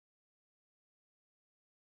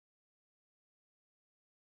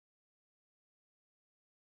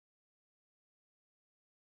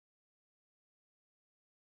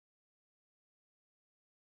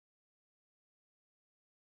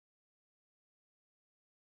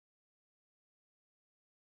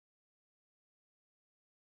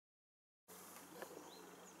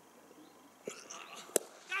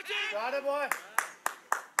Got it, boy.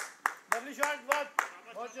 Lovely shot, bud.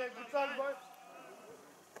 Good shot, boy.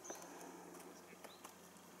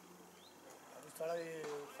 Got it.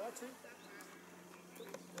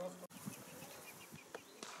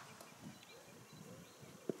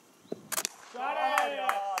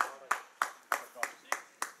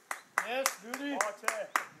 Yes, beauty.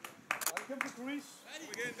 Welcome to Greece.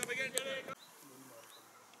 Come again.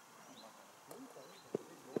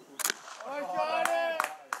 Oh, got it.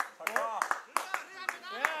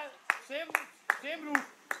 Yeah, same route.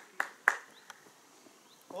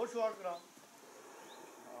 Oh, short ground.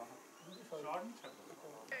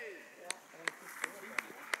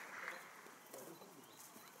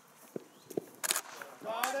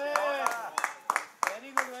 Got it.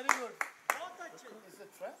 Very good. Is it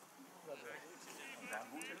trap?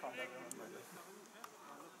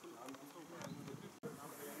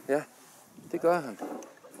 Ja, det gør han.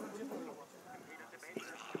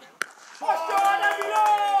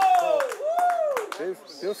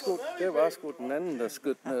 Det var sgu den anden, der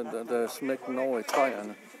skød, der smækkede den over i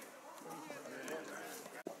træerne.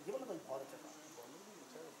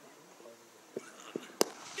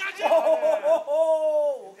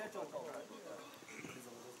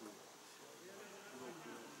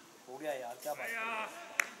 हो गया यार, क्या बात है।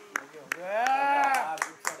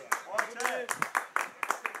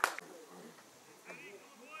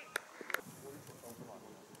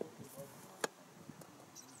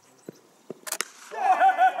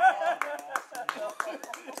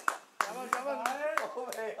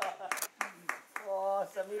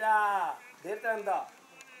 समीरा देर time था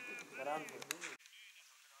आराम से।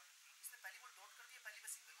 इसने पहली बॉल डॉट कर दिया, पहली पे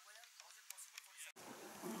सिंगल हुआ यार। हाउ इज इट पॉसिबल थोड़ी सा।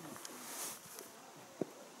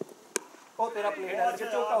 ओ तेरा प्लेट है,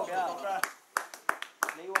 चौका हो गया।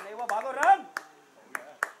 नहीं हुआ, भागो रन।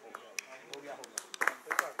 हो गया।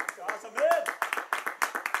 चार समेत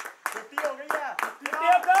 50 हो गई है।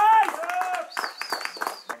 50 गाइस।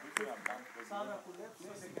 सारा खुले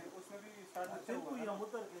उसमें भी स्टार्ट अच्छा हुआ है।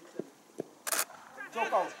 उधर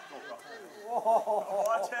चौका। ओहो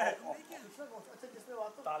अच्छा जिसमें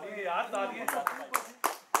बात तो ताली यार ताली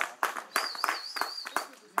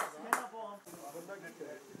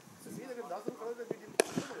सीधे के 10 खड़े थे बीच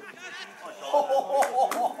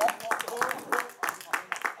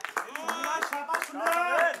शाबाश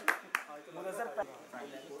मुदस्सर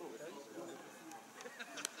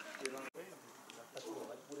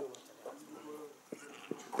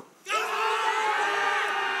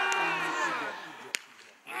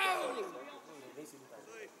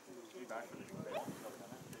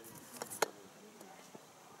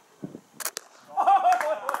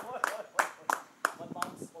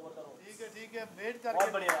ठीक है वेट करके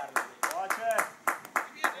बहुत बढ़िया यार बहुत है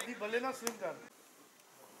यदि बल्ले ना स्विंग कर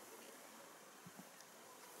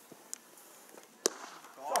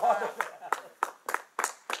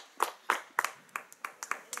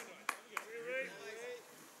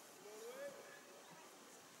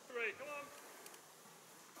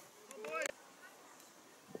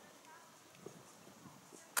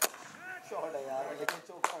शॉट है यार लेकिन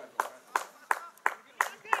चौका है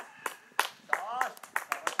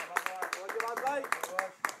भाई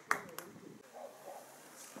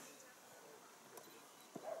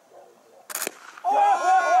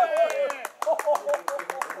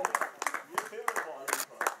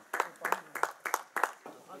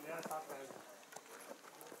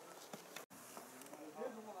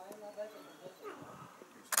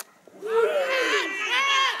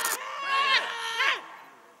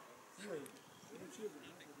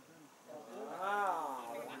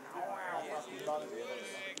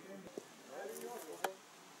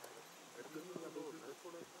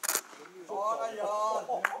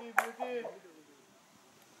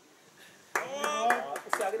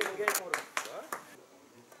उससे आगे नहीं गया एक और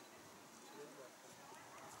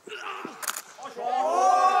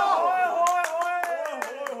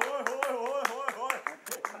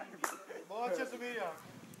बहुत अच्छे से भी यार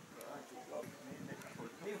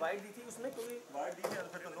नहीं वाइड दी थी उसने क्योंकि वाइड दी थी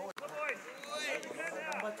फिर तो नो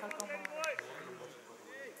नंबर अच्छा कम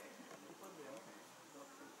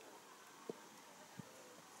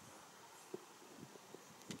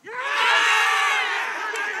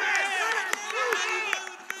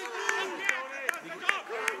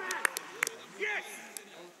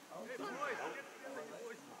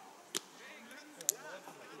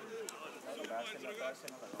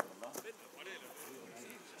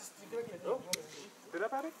Did I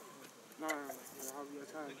pat it? No. How your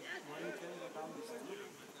time?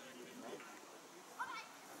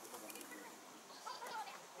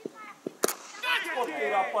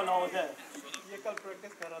 तेरा पलाव है ये कल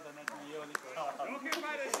प्रैक्टिस कर रहा था ना ये वाली शॉट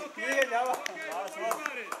ठीक है जाओ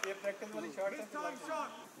ये प्रैक्टिस वाली शॉट है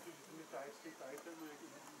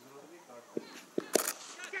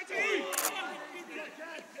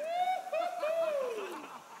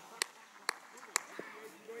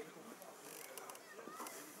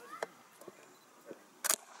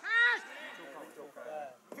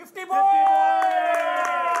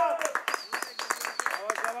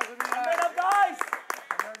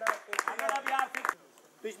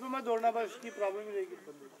पिच पे मत दौड़ना बस उसकी प्रॉब्लम ही रहेगी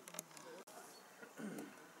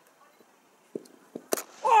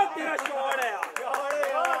तेरा शॉट है यार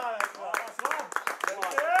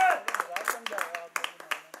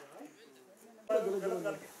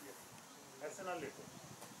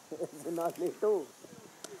ऐसे ना लेटो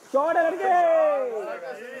शॉट है करके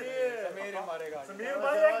समीर मारेगा समीर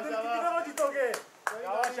भाई एक दिन कितने वो जीतोगे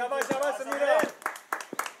शाबाश शाबाश शाबाश समीर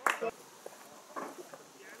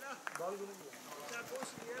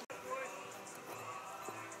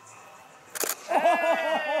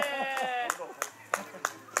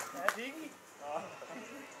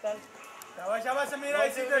शाबाश शाबाश समीर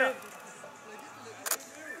इसी तरह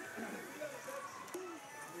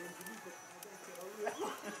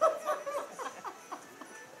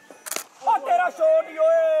तेरा शॉट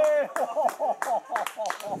योए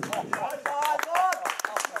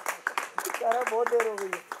यार बहुत देर हो गई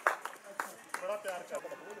बड़ा प्यार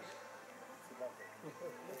कर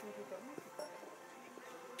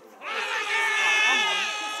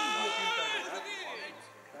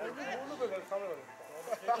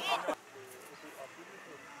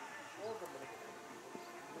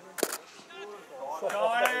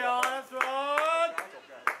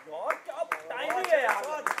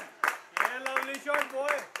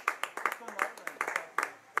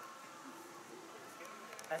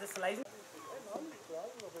ऐसे स्लाइस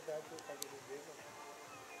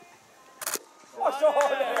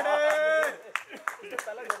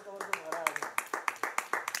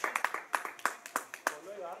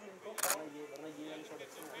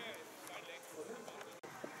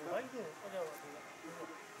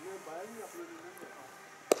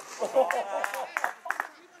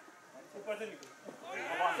ऊपर से निकल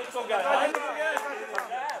हो गया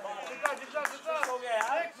हो गया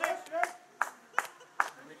यार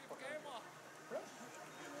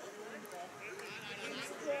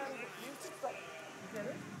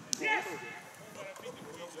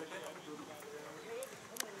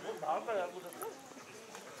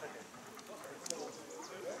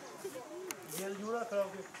जेल जुड़ा खराब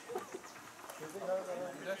के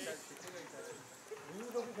मुझे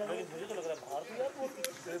तो लग रहा है बाहर तो यार वो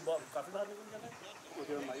काफी बाहर निकल जाना है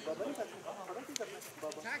मुझे माई बाबा नहीं करना बड़ा की करना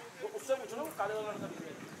बाबा तो उससे पूछ लो काले वाला लड़का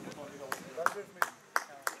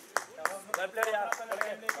वेल प्लेड यार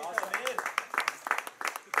समीर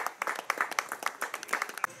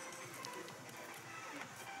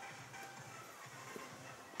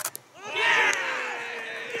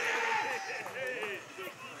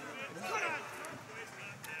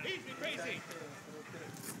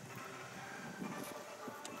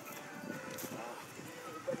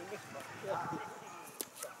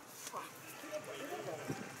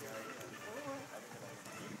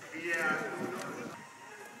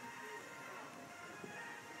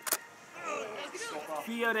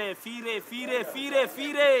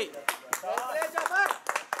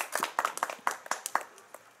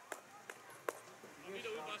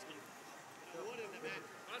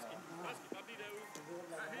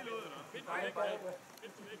Fire.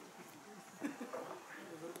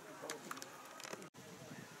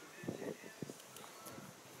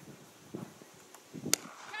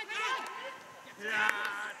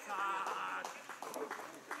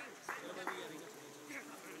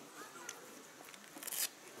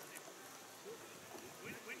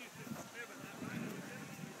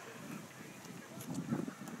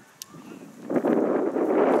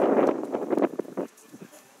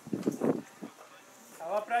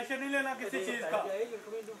 प्रेशर नहीं लेना किसी चीज का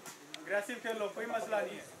अग्रेसिव खेलो कोई मसला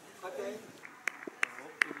नहीं है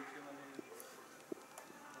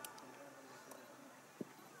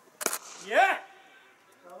ये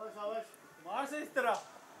मार से इस तरह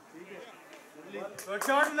गुड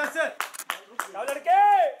शॉट नसर जाओ लड़के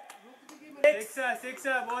सिक्स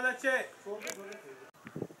है बहुत अच्छे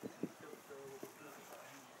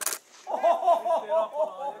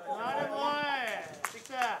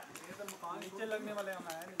नीचे लगने वाले हम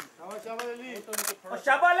आए नहीं शाबाश अली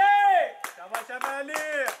शाबाश अली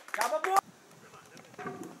शाबाश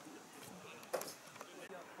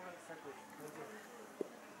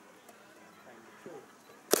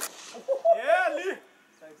ये अली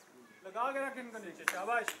लगा के रख इनको नीचे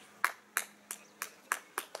शाबाश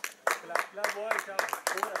क्लब बॉय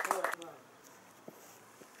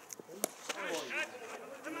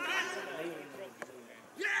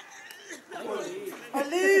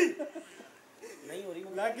अली नहीं हो रही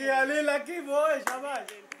लकी अली लकी बॉय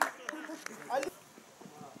शाबाश अली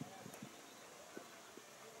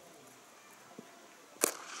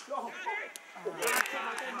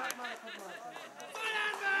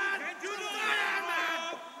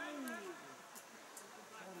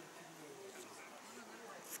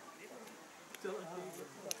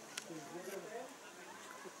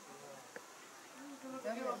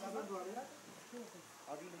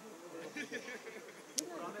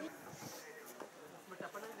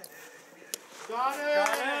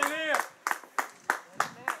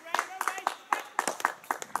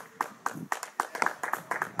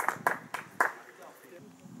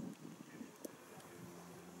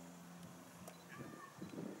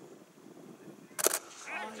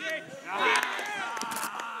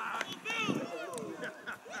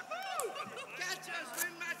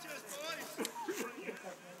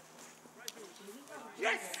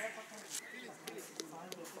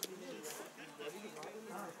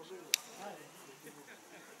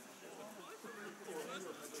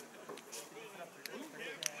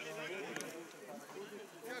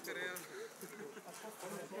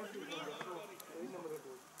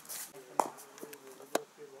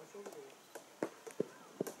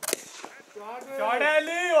शॉट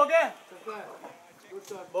अली हो गया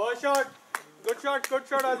बहुत shot good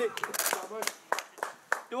shot Ali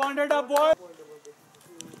 200 up boy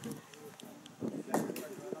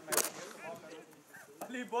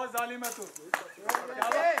Ali बहुत जालिम है तू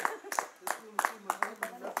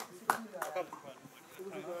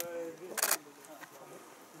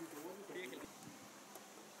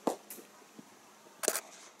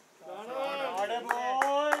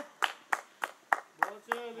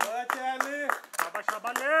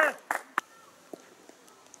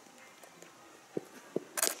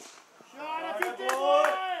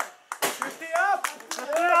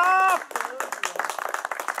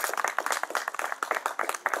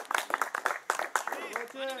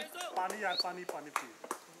पानी पी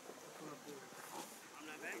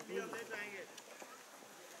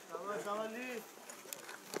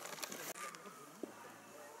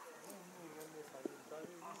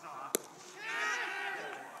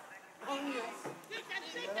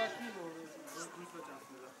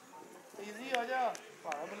इजी हो जा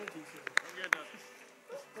ठीक से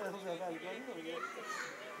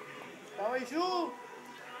इशू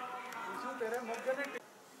तेरे मग्गे ने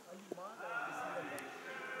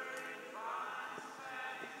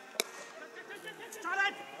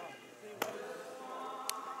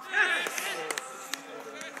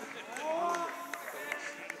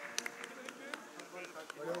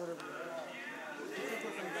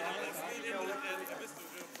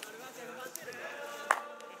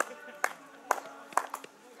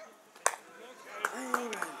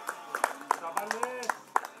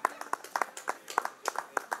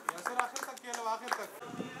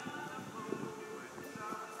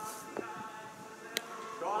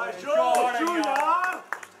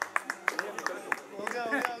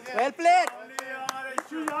Well played.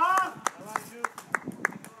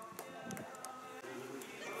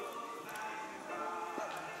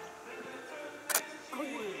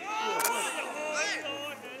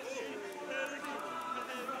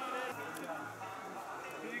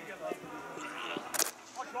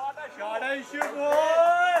 Shot issue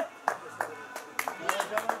boy.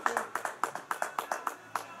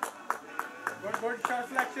 Good shot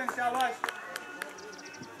selection, shabash.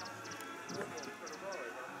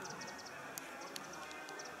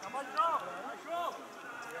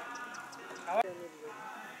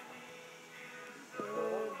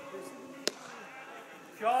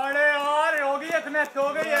 Shot है यार हो गई है कनेक्ट हो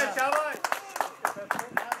गई है शाबाश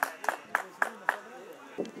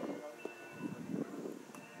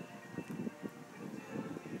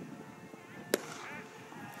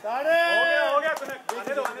हो गया कनेक्ट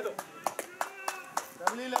आने दो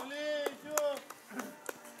लवली इशू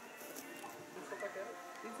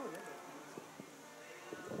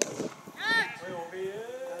हो गई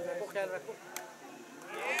है ख्याल रखो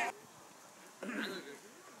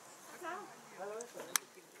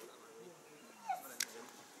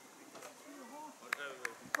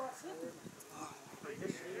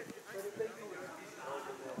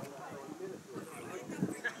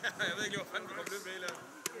Jeg ved ikke, hvor fanden du kom løbende eller.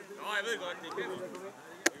 Nå, jeg ved godt, det er kendt.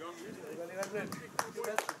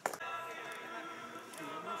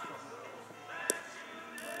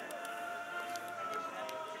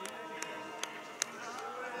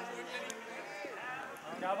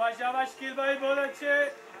 शाबाश शाबाश किल भाई बहुत अच्छे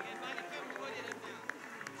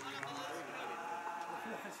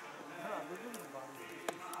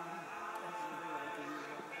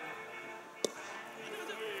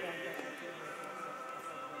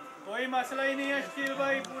कोई मसला ही नहीं है शकील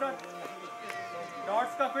भाई, पूरा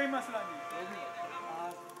डॉट्स का कोई मसला नहीं।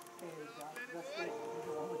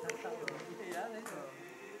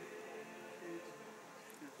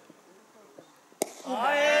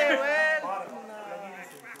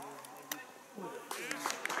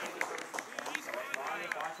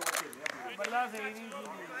 बल्ला सही नहीं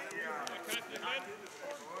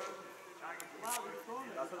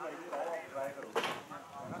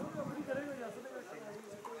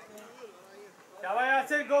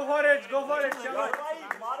Yasin, go for it, go for it.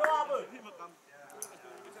 मारो आप।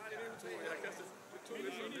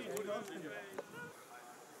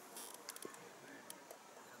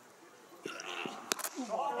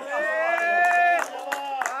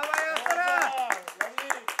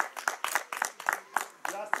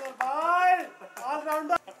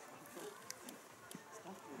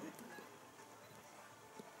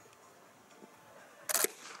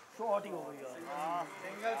 शॉटिंग हो गई यार।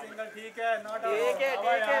 सिंगल सिंगल ठीक है, नॉट आउट। ठीक है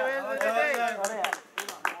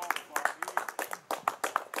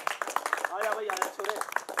आया भाई आया छोरे।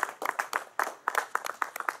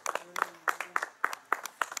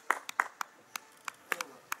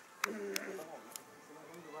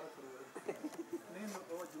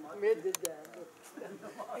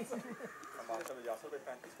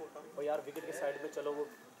 और यार विकेट के साइड में चलो, वो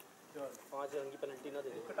 5 रन की पेनल्टी ना दे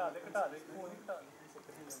दे। कटा ले वो नहीं कटा ले।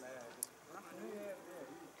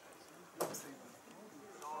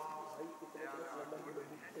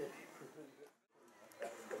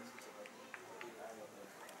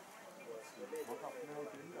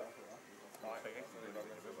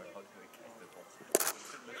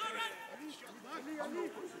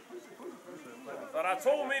 Der er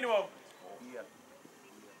 2 minimum.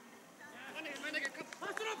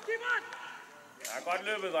 Ja, godt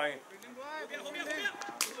løbet, drenge.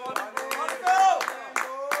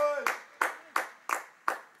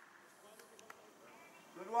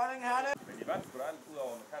 Men de vandt sgu da alt ud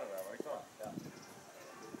over med Canada, var det ikke sådan? Ja.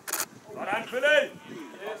 Sådan, Philly!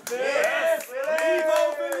 Yes, Philly! Go,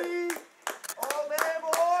 Philly! All day,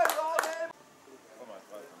 boys! All day! Kom maar,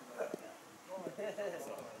 straks.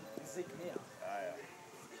 Ja, ja.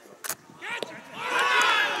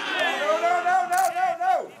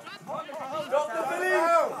 No! Stop the Philly!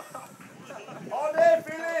 All day,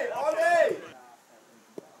 Philly! All day!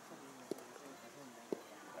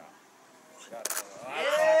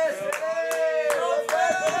 Yes, Philly! Go,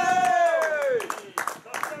 Philly!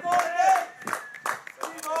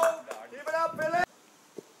 Keep it up, Philly!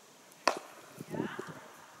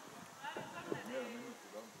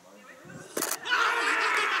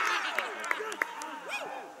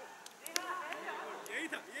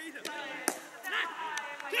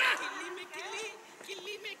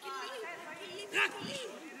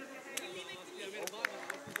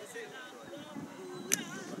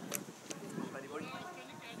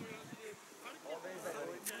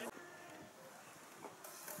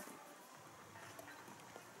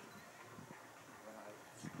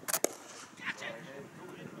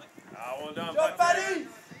 Well done, Go, Paddy!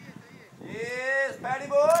 Yes, Paddy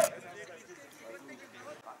boy!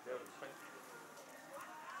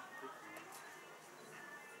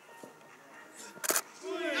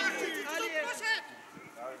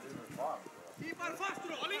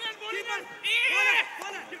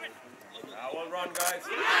 Well run, guys.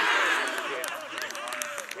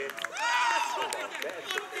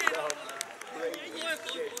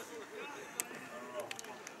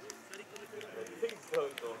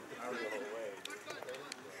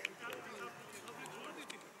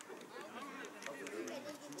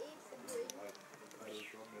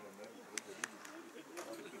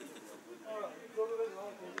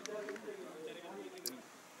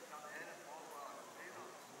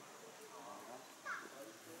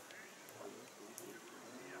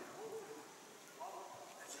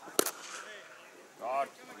 God.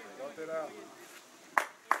 Don't do that.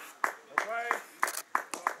 Okay.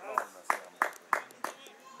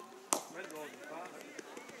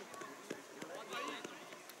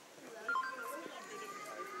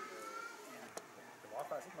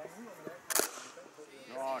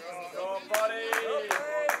 Go, buddy.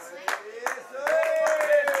 Yes, sir!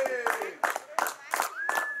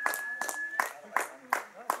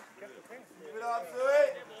 Keep it up, sir!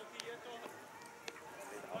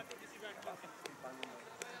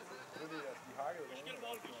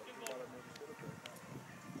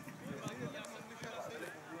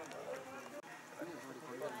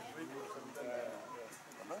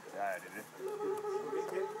 Ja, det er det.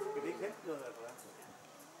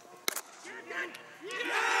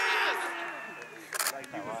 Yes!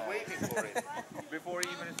 He was waiting for it before he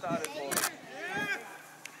even started bowling.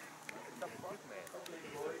 What the fuck, man?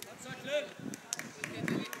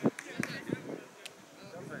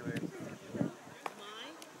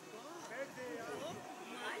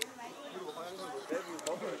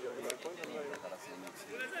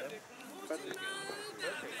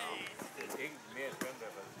 Ikke mere spændende.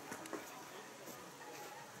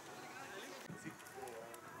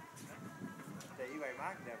 Da I var i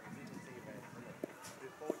marken der, kunne I se, hvad det er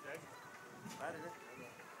Jack. Hvad er det? Jeg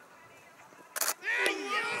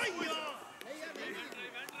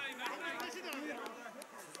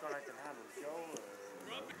synes godt nok, den har nogle sjove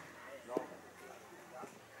lommer.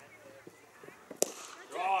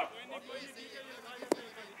 Godt!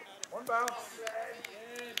 One bounce.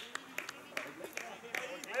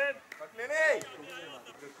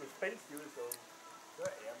 Du skulle spænde sig ud, så.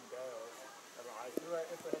 Jamen, det er jeg også. Altså, ej,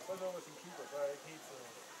 efter at have fået noget med sin keeper, så er jeg ikke helt så...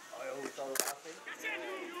 Og jo, så er du bare spændt.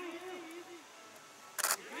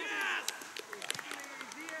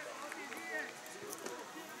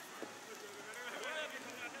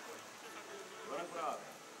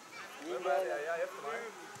 Hvem er det? Jeg er efter mig.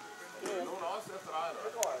 Nogen er også efter dig, eller?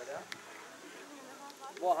 Det tror jeg, det er.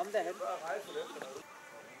 Hvor er ham der hen? Så er rejsen efter noget.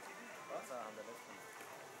 Og så er ham der næsten.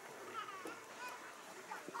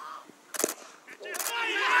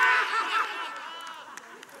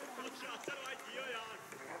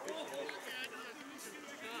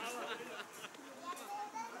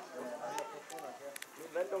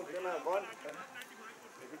 Landung, den er grøn.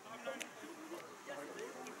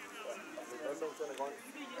 Landung, den er grøn.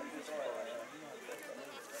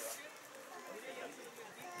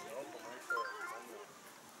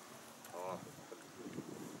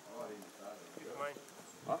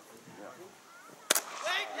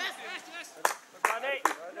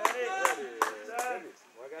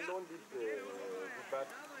 Må jeg gerne låne dit fat?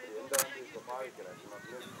 Det ændrer det på parken, eller sådan noget.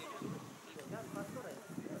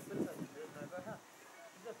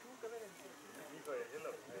 Lige før jeg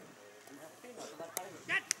hælder det.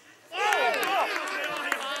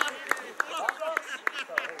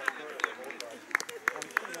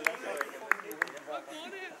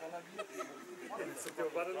 Det var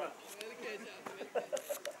bare den der.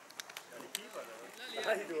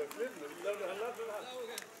 Nej, du var flippende. Han lavede den her.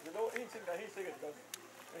 Det lå en ting, der er helt sikkert godt.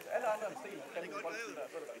 Hvis alle andre end Sten kan den bold der,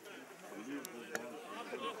 så er det rigtigt.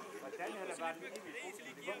 Hvordan er det bare den evige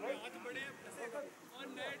positive? Det var rigtigt.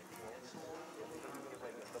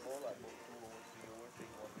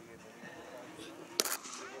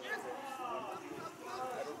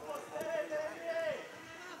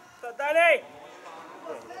 Så dejligt!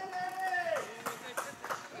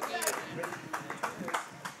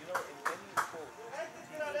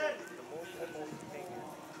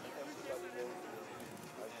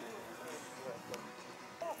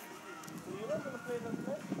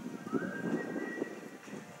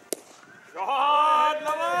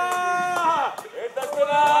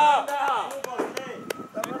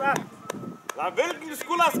 Hvilken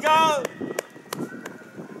skulderskade?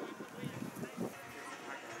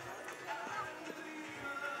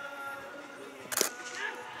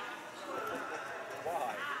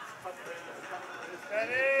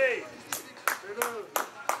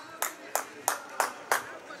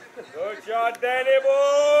 Good shot, Danny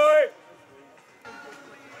boy!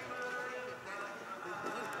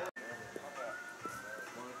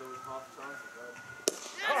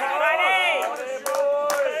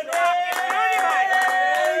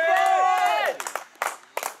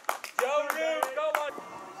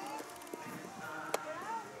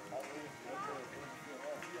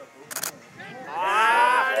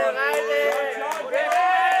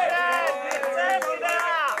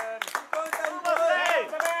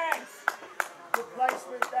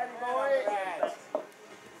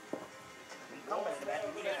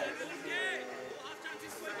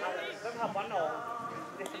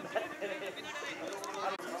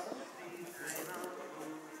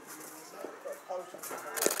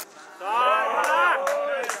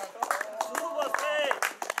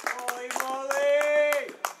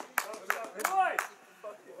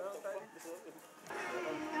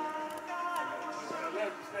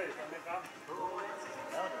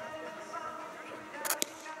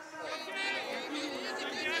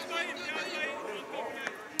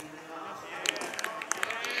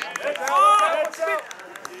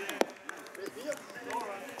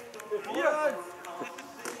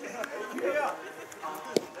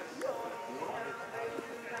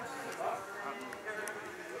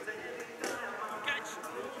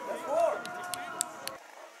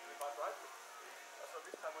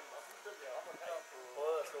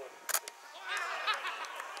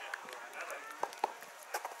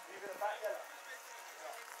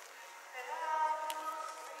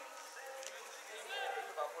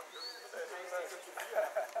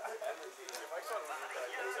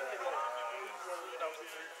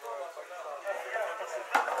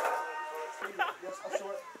 Yes,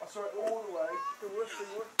 I saw it all the way. The worst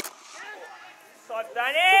thing was. Sọt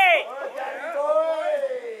Danny! Alright, Danny boy!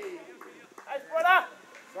 Nice brother!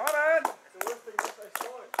 Sådan! The worst thing was I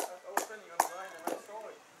saw it. I was standing on the line and I saw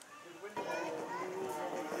it. The window.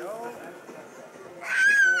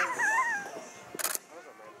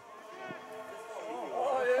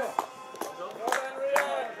 Oh yeah! Sådan,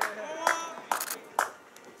 Rian!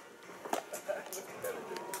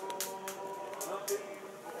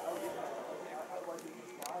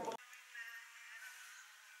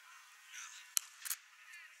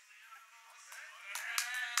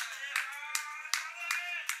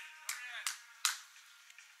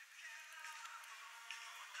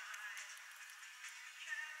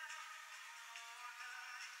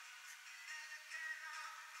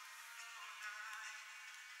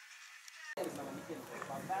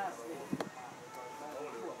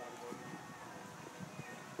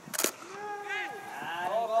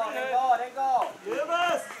 Den går!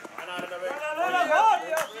 Løbes! Nej, den er væk.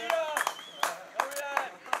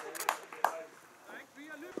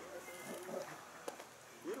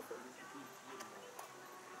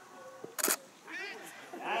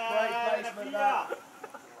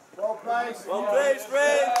 Well placed. Well placed,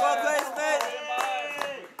 Ray. Well placed, mate.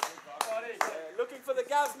 Looking for the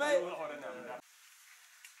gaps, mate.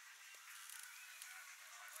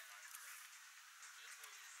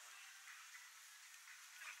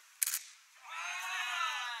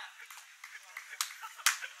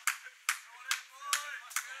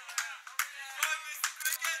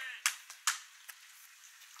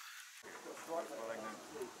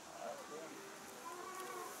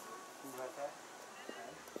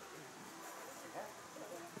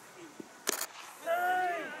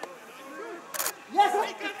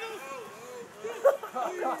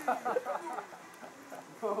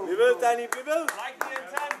 Vi ved, Danny, vi ved. Like the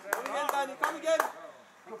intent! Kom igen, Danny, kom igen.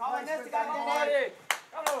 Du kommer næste gang, Danny!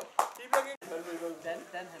 Kom nu! Keep looking.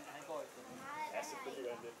 Dan han går efter den. Ja, selvfølgelig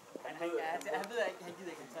gør han det. Han ved ikke, han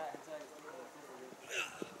gider ikke, han tør ikke.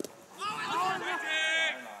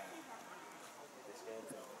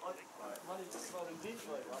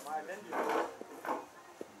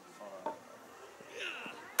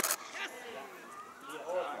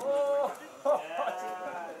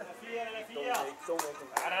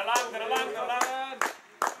 Den er lang, den er lang, den er lang.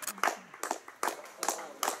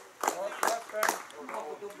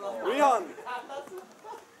 Rian.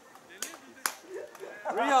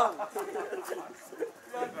 Rian.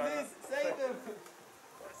 Please, save him!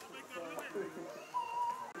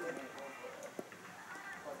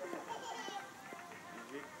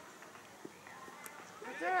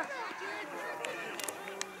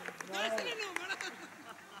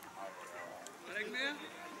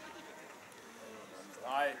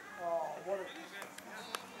 Nej.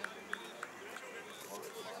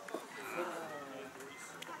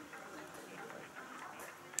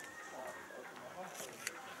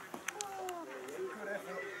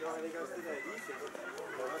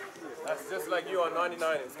 That's just like you on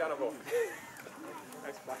 99 in Skanderborg.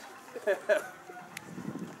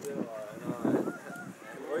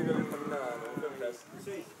 Rykker lidt på den der 5 plads.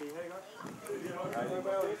 Ses, kan I have det godt?